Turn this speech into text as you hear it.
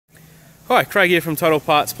Hi, Craig here from Total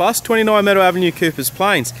Parts Plus, 29 Meadow Avenue, Coopers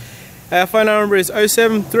Plains. Our phone number is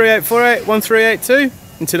 07 3848 1382,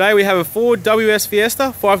 and today we have a Ford WS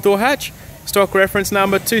Fiesta 5-door hatch, stock reference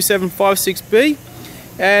number 2756B,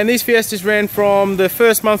 and these Fiestas ran from the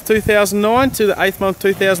first month 2009 to the 8th month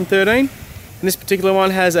 2013, and this particular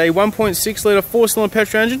one has a 1.6 litre 4-cylinder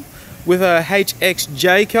petrol engine with a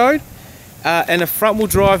HXJ code and a front-wheel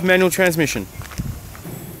drive manual transmission.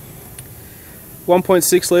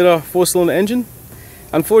 1.6 litre 4-cylinder engine.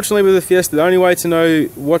 Unfortunately with the Fiesta, the only way to know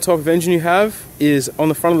what type of engine you have is on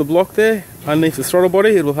the front of the block there, underneath the throttle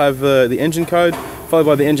body. It will have the engine code followed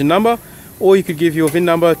by the engine number, or you could give your VIN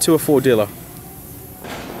number to a Ford dealer.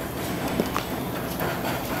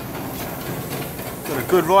 Got a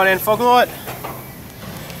good right-hand fog light.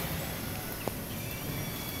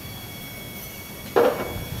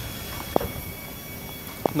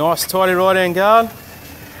 Nice tidy right-hand guard.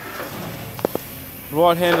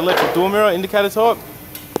 Right-hand electric door mirror indicator type.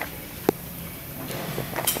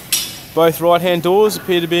 Both right-hand doors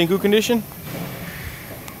appear to be in good condition.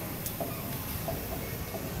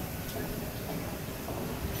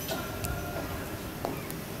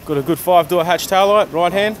 Got a good 5-door hatch taillight,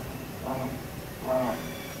 right hand.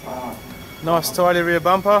 Nice tidy rear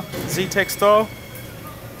bumper, Z-Tech style.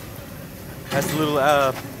 Has the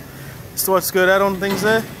little side skirt add-on things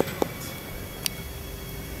there.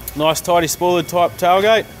 Nice tidy spoiler type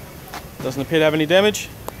tailgate, doesn't appear to have any damage.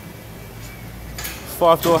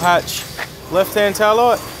 5-door hatch, left hand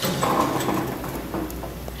taillight.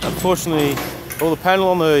 Unfortunately all the panel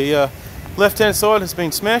on the left hand side has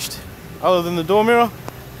been smashed, other than the door mirror,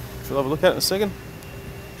 which we'll have a look at in a second.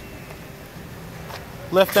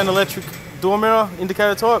 Left hand electric door mirror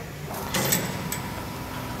indicator type.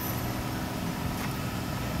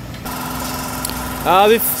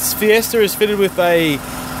 This Fiesta is fitted with a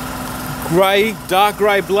grey, dark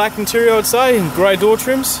grey black interior, I'd say, and grey door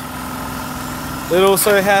trims. It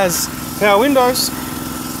also has power windows.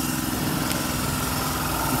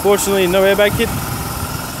 Unfortunately no airbag kit.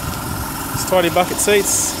 It's tidy bucket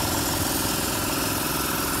seats.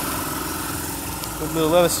 Good little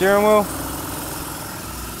leather steering wheel.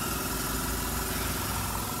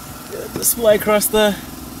 Display across the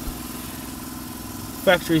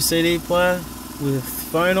factory CD player with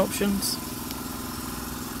phone options.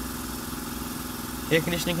 Air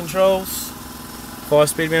conditioning controls,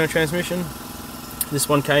 5-speed manual transmission. This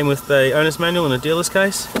one came with the owner's manual and a dealer's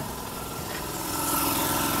case.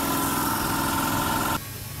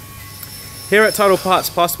 Here at Total Parts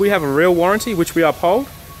Plus we have a real warranty which we uphold.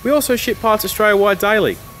 We also ship parts Australia-wide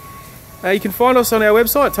daily. You can find us on our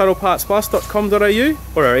website totalpartsplus.com.au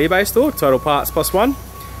or our eBay store, Total Parts Plus One.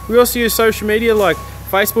 We also use social media like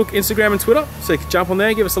Facebook, Instagram and Twitter, so you can jump on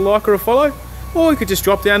there, give us a like or a follow. Or you could just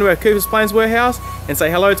drop down to our Coopers Plains warehouse and say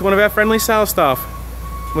hello to one of our friendly sales staff.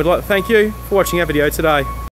 We'd like to thank you for watching our video today.